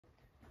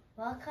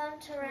Welcome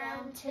to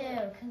round 2.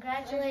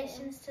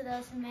 Congratulations to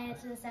those who made it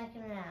to the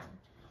second round.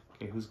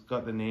 Okay, who's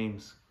got the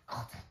names?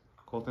 Colton.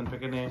 Colton,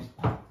 pick a name.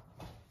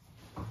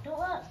 Don't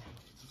look.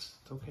 It's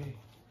okay.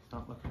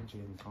 Not looking,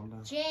 Jaden. Calm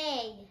down.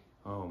 J.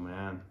 Oh,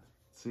 man.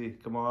 Let's see.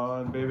 Come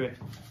on, baby.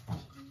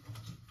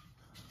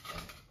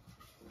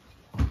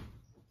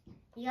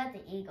 You got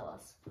the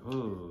Eagles.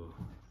 Ooh.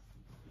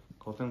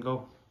 Colton,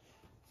 go.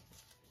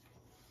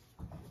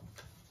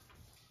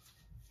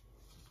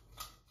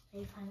 Are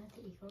you fine with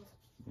the Eagles?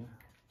 Yeah.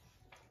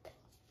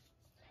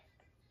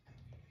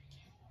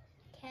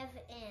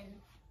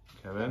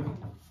 Kevin.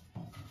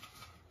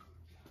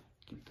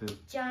 Keep the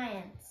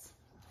Giants.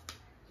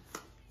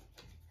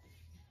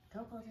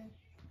 Go, Colton.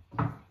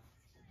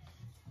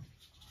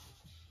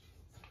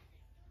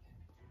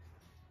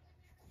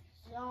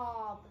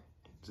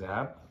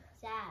 Zab.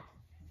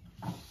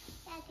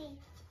 Daddy.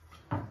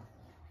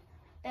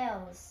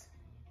 Bills.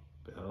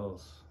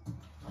 Bills.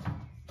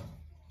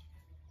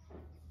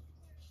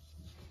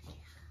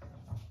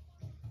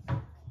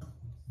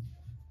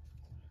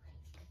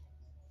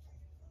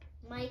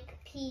 Mike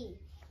P.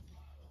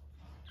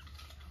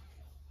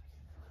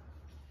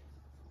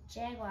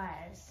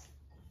 Jaguars.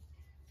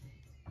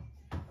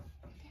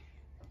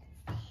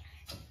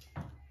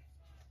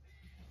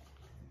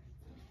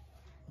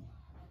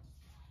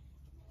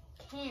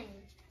 Kim.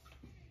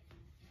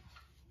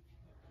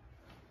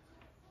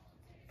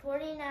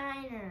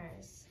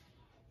 49ers.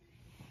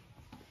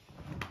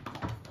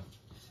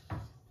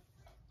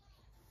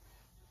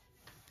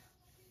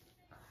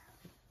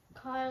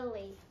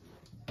 Carly.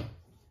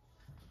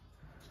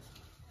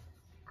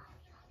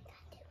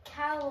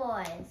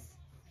 Cowboys.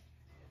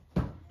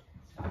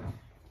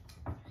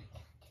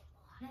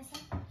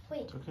 Vanessa,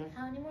 wait. It's okay.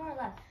 How many more are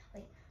left?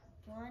 Wait.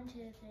 1, 2,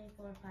 3,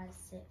 4, 5,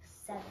 6,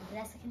 7.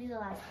 Vanessa can do the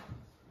last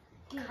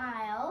one.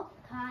 Kyle.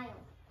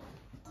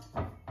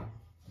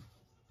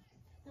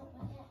 No,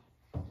 not yet.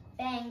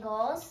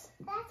 Bengals.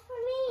 That's for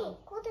me.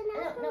 Colton,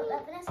 that's for No, me.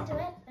 let Vanessa do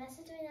it.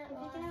 Vanessa's doing that. Pick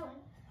it last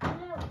out.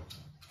 one. No.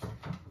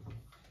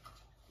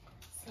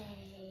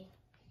 Say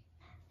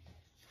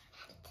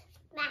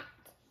Matt.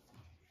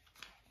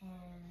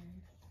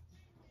 and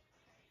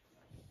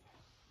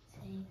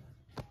say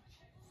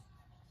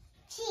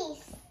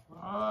Cheese.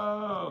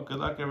 Oh, good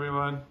luck,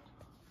 everyone.